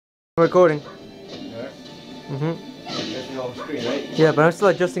recording. There. Mm-hmm. That's the whole screen, right? Yeah, but I'm still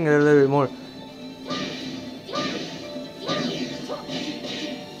adjusting it a little bit more.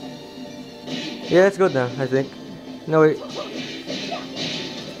 Yeah, it's good now, I think. No, wait.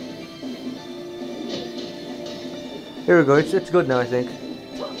 Here we go. It's good now, I think.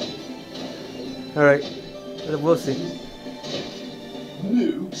 Alright. We'll see.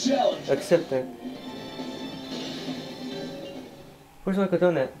 New challenge. Accepting. Where's my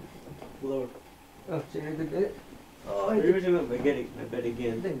coconut? Lower. Oh, shit, I did it. Oh, I usually went by getting my bed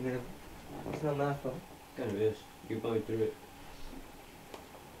again. It's not my fault. Kind of is. You're going through it.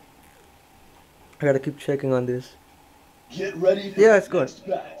 I gotta keep checking on this. Get ready for Yeah, it's good. next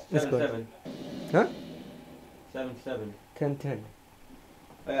battle. It's 7-7. Huh? 7-7. 10-10.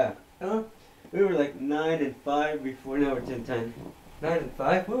 Oh yeah. We were like 9-5 before. Now we're 10-10.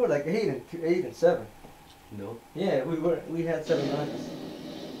 9-5? We were like 8-7. No. Yeah, we had 7 lines.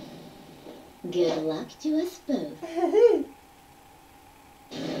 Good luck to us both.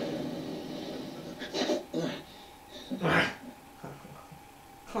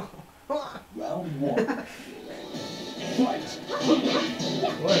 Round 1. Fight.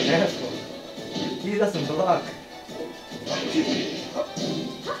 What an asshole. He doesn't block.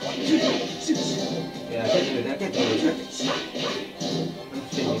 Yeah, I can't do it. I can't do it. I'm shitty.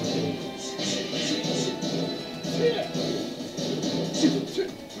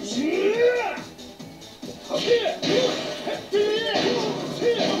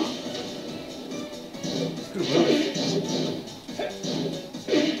 Screw Bruce.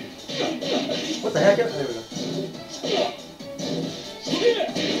 What the heck? There we go.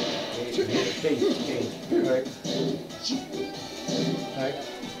 Alright. Alright.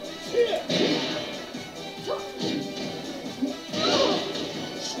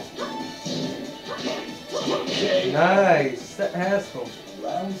 Nice! That asshole.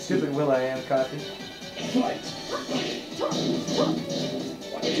 Round 2. Stupid Will.I.am copy. Fight.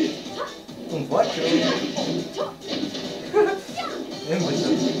 What?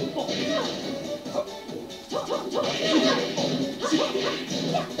 Imbecile.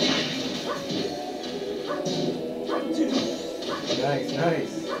 Nice,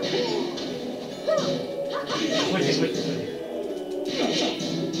 nice. Switch it, switch it, switch it.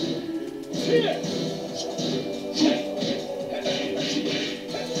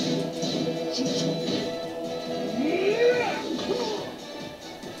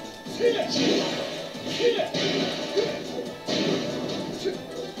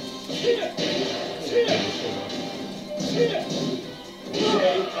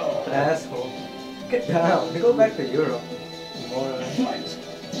 Asshole. Get down. Go back to Europe. Moron.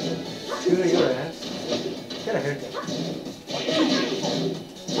 Screw your ass. Get a haircut.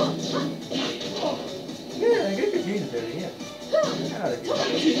 Yeah, get your jeans dirty, yeah. Get out of here.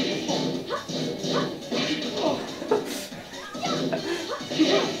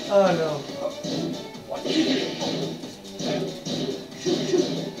 Oh no.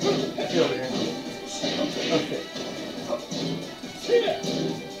 Get over here. Okay.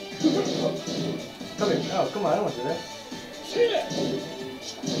 Come here. Oh, come on. I don't want to do that.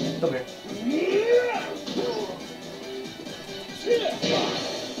 Come here.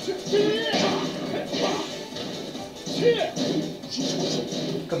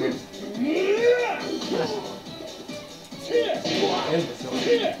 Come here. Imbecile.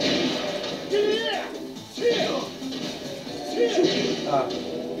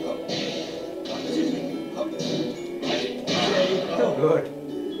 So good.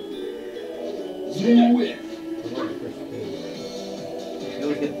 You win. You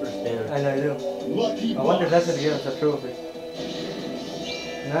always get first down. I know you do. Lucky I wonder if boss. that's gonna give us a trophy.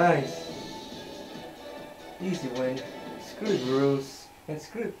 Nice. Easy win. Screw the rules and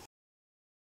screw